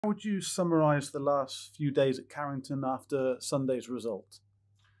How would you summarise the last few days at Carrington after Sunday's result?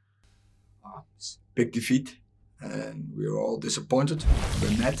 It's a big defeat, and we're all disappointed.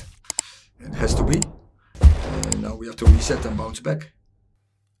 We're mad. It has to be. And now we have to reset and bounce back.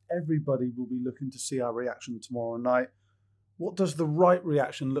 Everybody will be looking to see our reaction tomorrow night. What does the right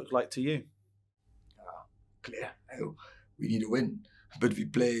reaction look like to you? Clear. We need a win, but we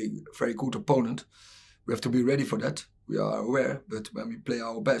play a very good opponent. We have to be ready for that. We are aware, but when we play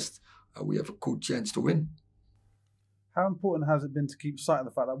our best, we have a good chance to win. How important has it been to keep sight of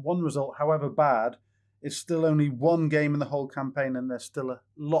the fact that one result, however bad, is still only one game in the whole campaign and there's still a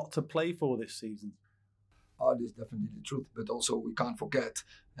lot to play for this season? This is definitely the truth, but also we can't forget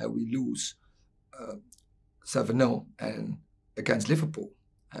we lose 7-0 and against Liverpool.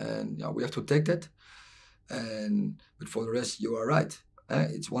 And we have to take that. But for the rest, you are right.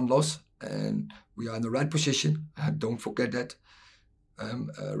 It's one loss, and we are in the right position. Don't forget that.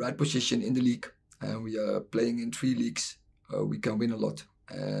 Right position in the league, and we are playing in 3 leagues. We can win a lot,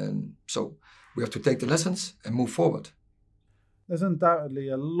 and so we have to take the lessons and move forward. There's undoubtedly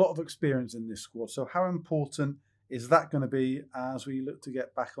a lot of experience in this squad. So how important is that going to be as we look to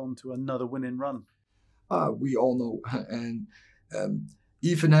get back onto another winning run? We all know, and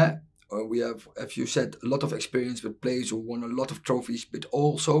even we have, as you said, a lot of experience with players who won a lot of trophies, but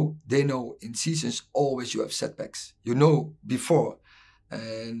also they know in seasons always you have setbacks. You know before,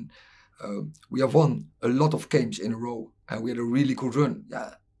 and we have won a lot of games in a row, and we had a really good run.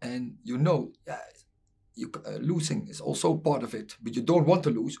 And losing is also part of it, but you don't want to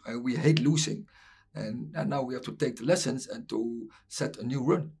lose. We hate losing, and now we have to take the lessons and to set a new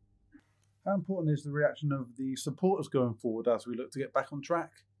run. How important is the reaction of the supporters going forward as we look to get back on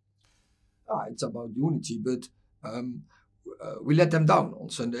track? It's about unity, but we let them down on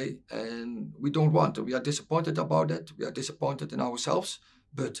Sunday, and we don't want to. We are disappointed about that. We are disappointed in ourselves,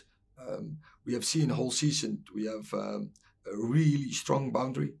 but we have seen the whole season. We have a really strong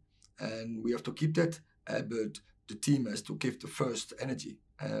boundary, and we have to keep that. But the team has to give the first energy,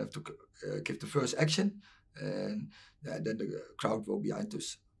 to give the first action, and then the crowd will be behind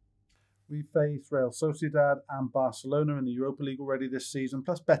us. We face Real Sociedad and Barcelona in the Europa League already this season,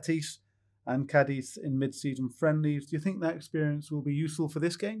 plus Betis and Cadiz in mid-season friendlies. Do you think that experience will be useful for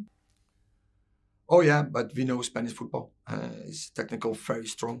this game? Oh yeah, but we know Spanish football. It's technical, very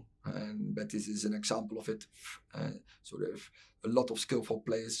strong, and Betis is an example of it. So they have a lot of skillful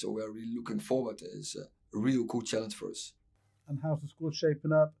players, so we're really looking forward. It's a real good challenge for us. And how's the squad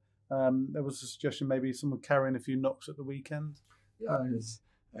shaping up? There was a suggestion maybe someone carrying a few knocks at the weekend.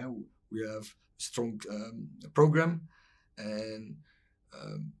 We have a strong program, and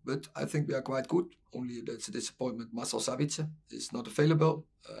but I think we are quite good. Only that's a disappointment. Marcel Sabitzer is not available,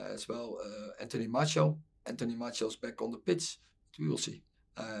 as well Anthony Martial. Anthony Martial's back on the pitch. We will see.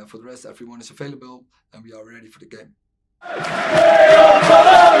 For the rest, everyone is available, and we are ready for the game.